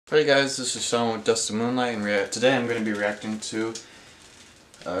Hey guys, this is Sean with Dust of Moonlight, and today I'm going to be reacting to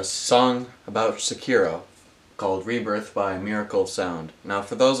a song about Sekiro called Rebirth by Miracle of Sound. Now,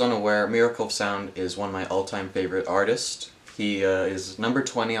 for those unaware, Miracle of Sound is one of my all-time favorite artists. He is number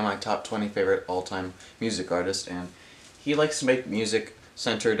 20 on my top 20 favorite all-time music artists, and he likes to make music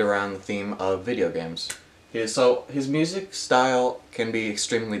centered around the theme of video games. So his music style can be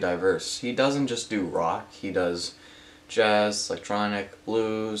extremely diverse. He doesn't just do rock, he does jazz, electronic,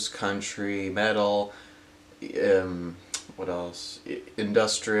 blues, country, metal, what else?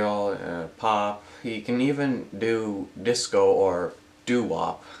 Industrial, pop. He can even do disco or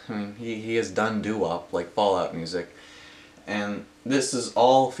doo-wop. I mean, he has done doo-wop, like Fallout music. And this is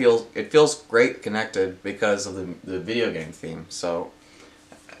all feels great connected because of the video game theme. So,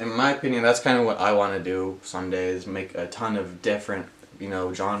 in my opinion, that's kind of what I want to do someday, is make a ton of different,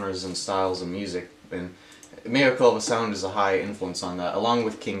 genres and styles of music. And Miracle of Sound is a high influence on that, along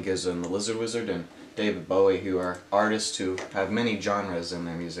with King Gizzard and the Lizard Wizard and David Bowie, who are artists who have many genres in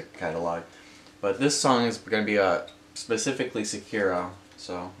their music catalog. But this song is going to be specifically Sekiro,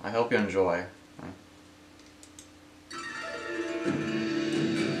 so I hope you enjoy.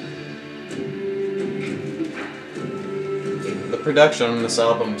 The production on this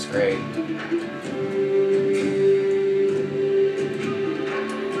album is great.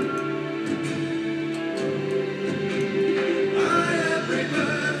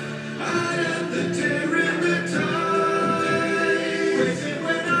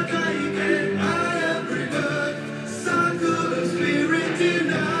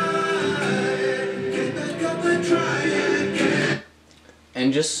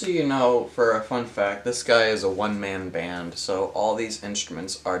 And just so you know, for a fun fact, this guy is a one-man band, so all these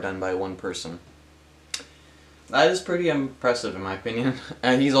instruments are done by one person. That is pretty impressive in my opinion.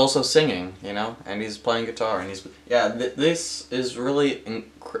 And he's also singing, and he's playing guitar, and this is really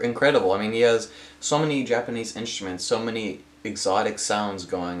incredible. I mean, he has so many Japanese instruments, so many exotic sounds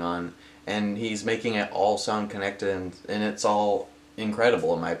going on, and he's making it all sound connected, and it's all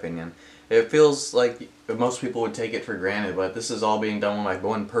incredible in my opinion. It feels like most people would take it for granted, but this is all being done by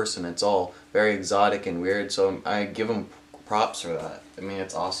one person. It's all very exotic and weird, so I give him props for that. I mean,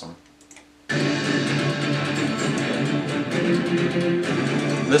 it's awesome.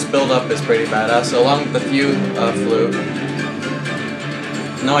 This build-up is pretty badass, along with the fugue flute.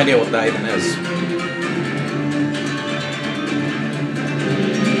 No idea what that even is.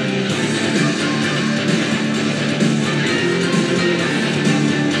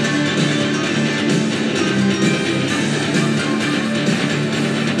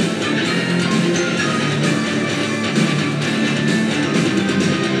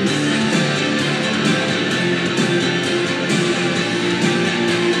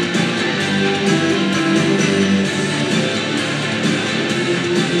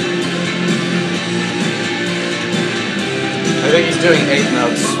 I think he's doing 8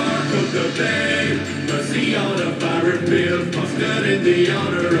 notes.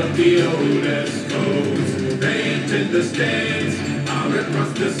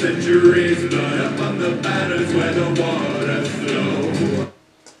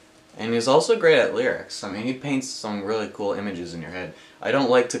 And he's also great at lyrics. I mean, he paints some really cool images in your head. I don't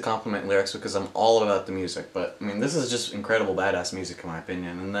like to compliment lyrics because I'm all about the music, but I mean, this is just incredible badass music in my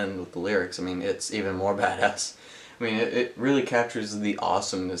opinion. And then with the lyrics, I mean, it's even more badass. I mean, it really captures the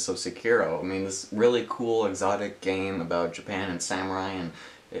awesomeness of Sekiro. I mean, this really cool, exotic game about Japan and samurai, and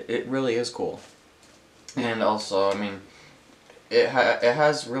it really is cool. And also, I mean, it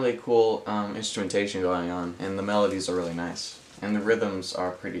has really cool instrumentation going on, and the melodies are really nice, and the rhythms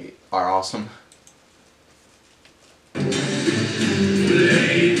are awesome.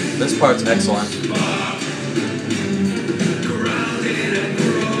 This part's excellent.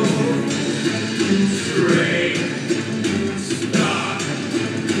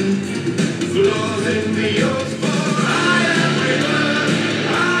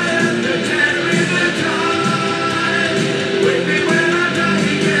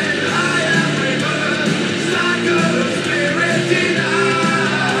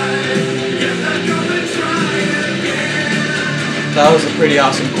 That was a pretty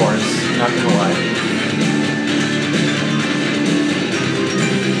awesome chorus, not gonna lie.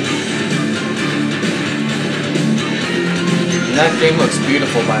 And that game looks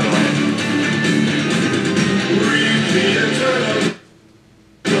beautiful, by the way.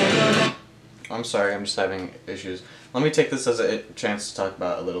 I'm sorry, I'm just having issues. Let me take this as a chance to talk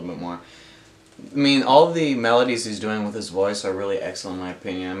about it a little bit more. I mean, all the melodies he's doing with his voice are really excellent in my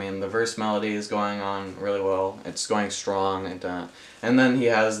opinion. I mean, the verse melody is going on really well. It's going strong, and then he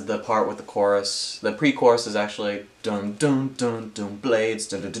has the part with the chorus. The pre-chorus is actually dun dun dun dun blades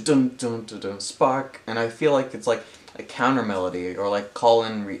dun dun dun dun dun dun spark, and I feel like it's like a counter melody or like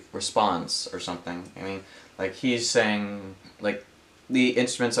call-in response or something. I mean, like he's saying like the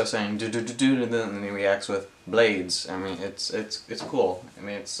instruments are saying do do do do, and then he reacts with blades. I mean, it's cool. I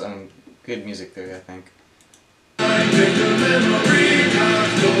mean, it's good music theory, I think.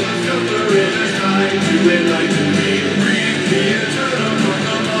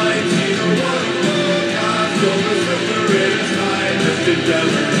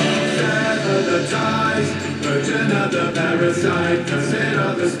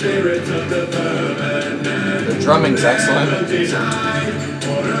 The drumming's excellent.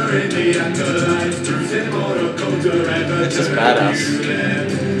 It's just badass.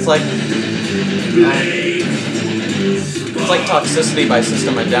 It's like Toxicity by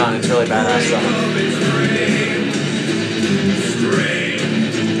System of a Down. It's really badass drumming.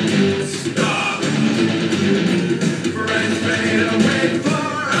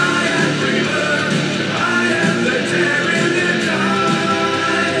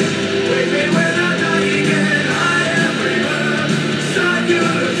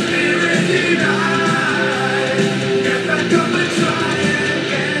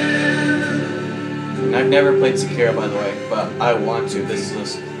 I've never played Sekiro, by the way, but I want to. This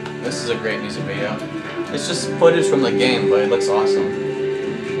is a great music video. It's just footage from the game, but it looks awesome.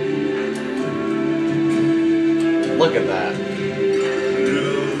 Look at that.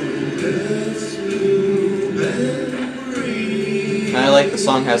 And I like the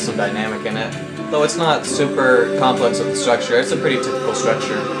song has some dynamic in it, though it's not super complex with the structure. It's a pretty typical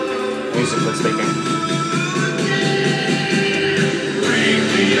structure, musically speaking.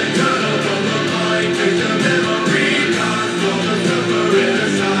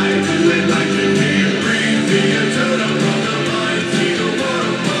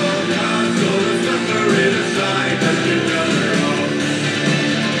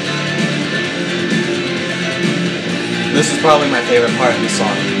 This is probably my favorite part of the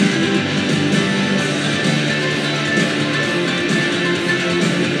song.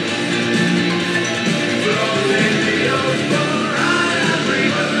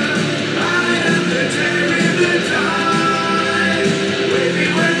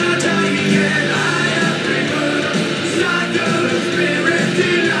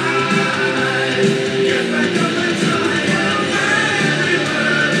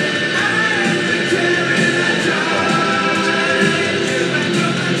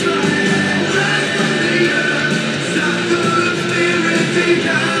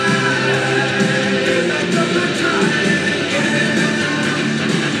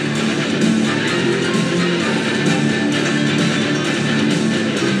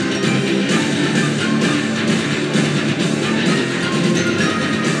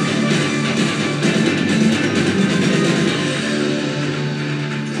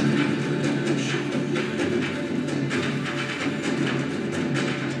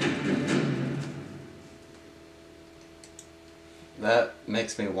 That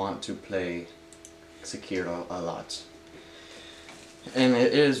makes me want to play Sekiro a lot. And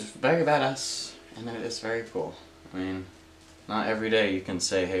it is very badass, and it is very cool. I mean, not every day you can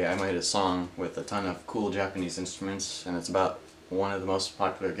say, hey, I made a song with a ton of cool Japanese instruments, and it's about one of the most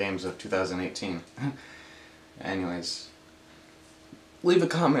popular games of 2018. Anyways, leave a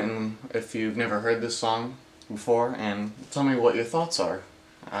comment if you've never heard this song before, and tell me what your thoughts are.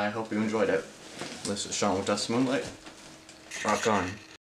 I hope you enjoyed it. This is Sean with Dust Moonlight. Rock on.